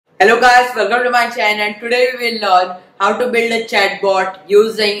Hello guys, welcome to my channel and today we will learn how to build a chatbot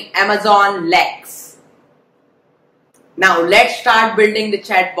using Amazon Lex. Now let's start building the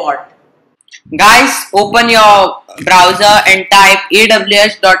chatbot. Guys, open your browser and type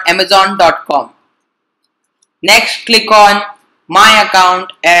aws.amazon.com. Next click on My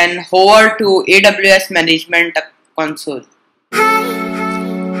Account and hover to AWS Management Console.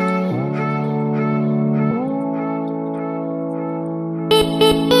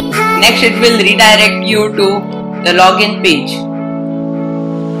 Next, it will redirect you to the login page.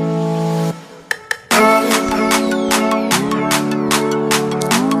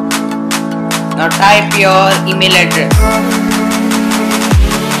 Now type your email address.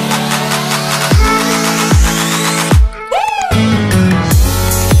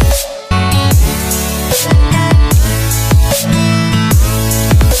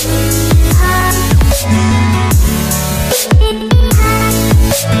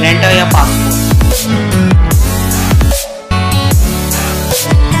 Enter your password.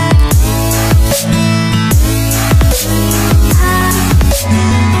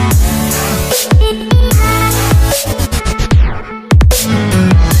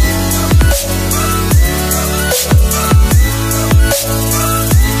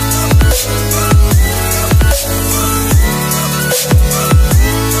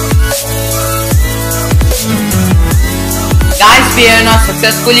 Guys, we are now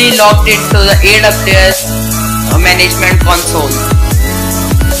successfully logged into the AWS Management Console.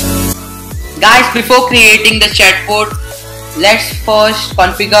 Guys, before creating the chatbot, let's first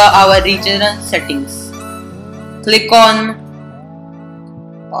configure our regional settings. Click on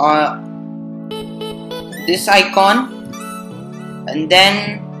this icon and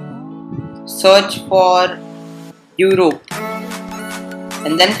then search for Europe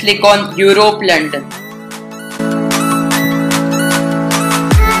and then click on Europe London.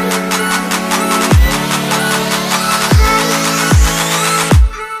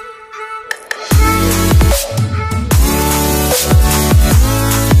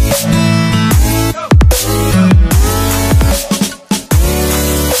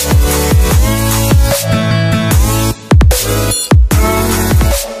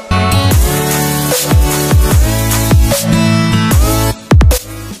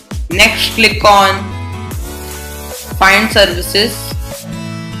 Next, click on Find Services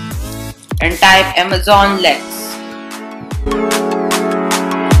and type Amazon Lex.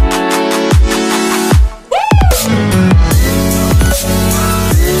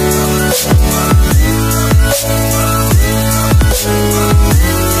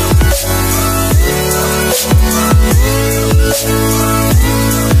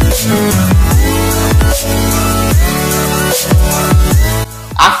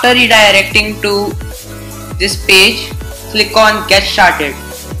 After redirecting to this page, click on Get Started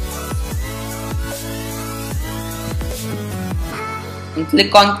and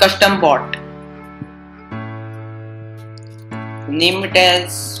click on Custom Bot. Name it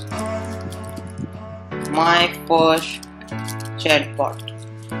as My First Chatbot.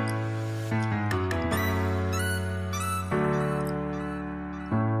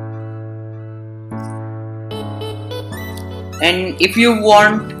 And if you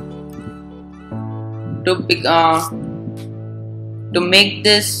want to make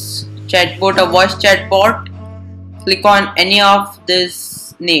this chatbot a voice chatbot, click on any of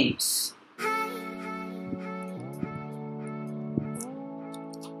these names.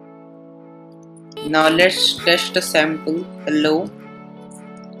 Now let's test a sample. Hello.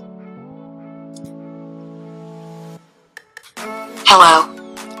 Hello.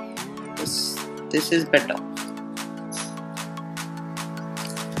 This is better.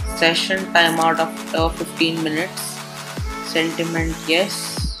 Session timeout after 15 minutes. Sentiment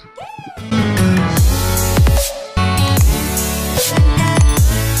yes.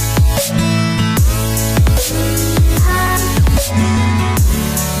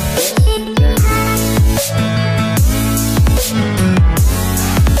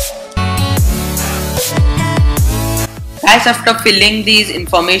 Guys, after filling these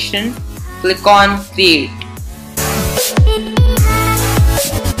information, click on Create.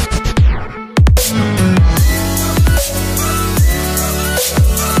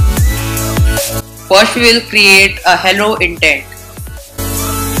 First, we will create a hello intent.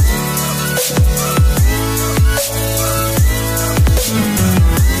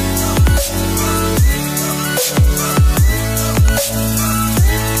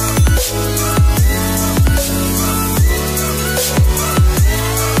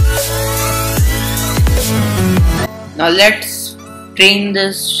 Now let's train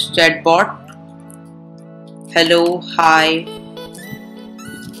this chatbot. Hello, hi,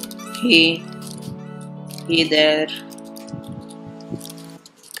 Hey, hey there.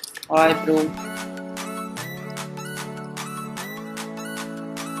 Hi, bro.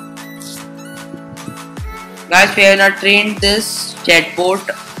 Guys, we have not trained this chatbot.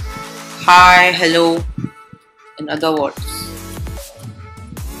 Hi, hello, in other words.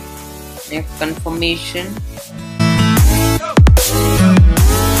 Next confirmation.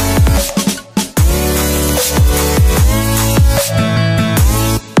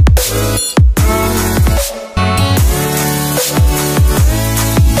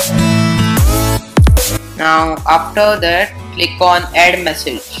 Now after that, click on add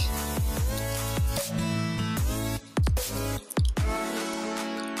message.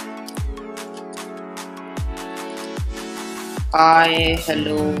 Hi,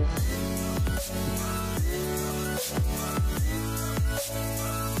 hello.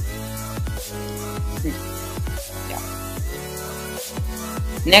 Yeah.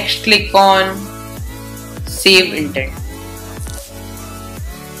 Next, click on save intent.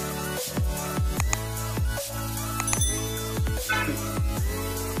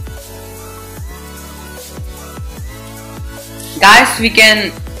 Guys, we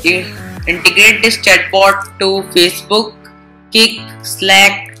can integrate this chatbot to Facebook, Kik,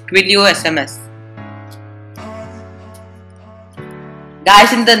 Slack, Twilio, SMS.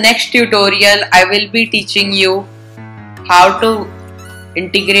 Guys, in the next tutorial, I will be teaching you how to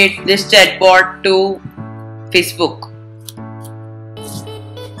integrate this chatbot to Facebook.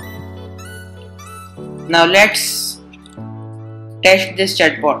 Now let's test this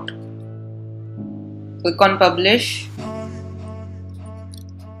chatbot. Click on publish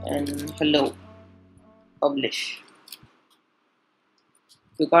and hello, publish.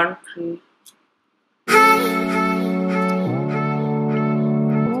 Click on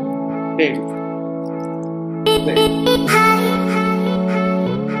build.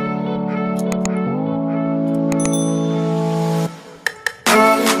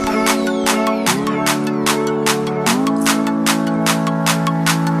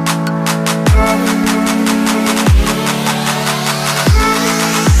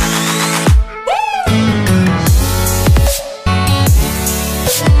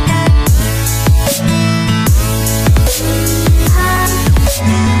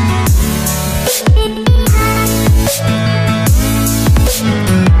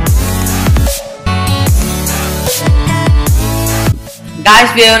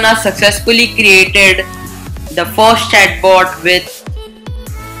 Guys, we have now successfully created the first chatbot with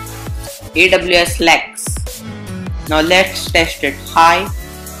AWS Lex. Now let's test it. Hi,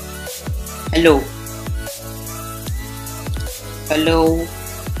 hello, hello,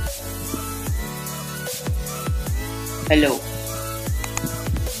 hello.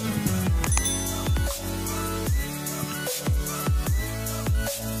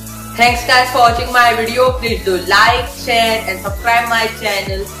 Thanks guys for watching my video. Please do like, share and subscribe my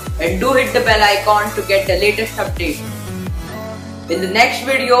channel and do hit the bell icon to get the latest updates. In the next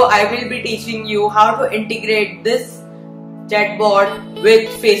video, I will be teaching you how to integrate this chatbot with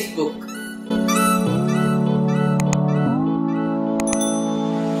Facebook.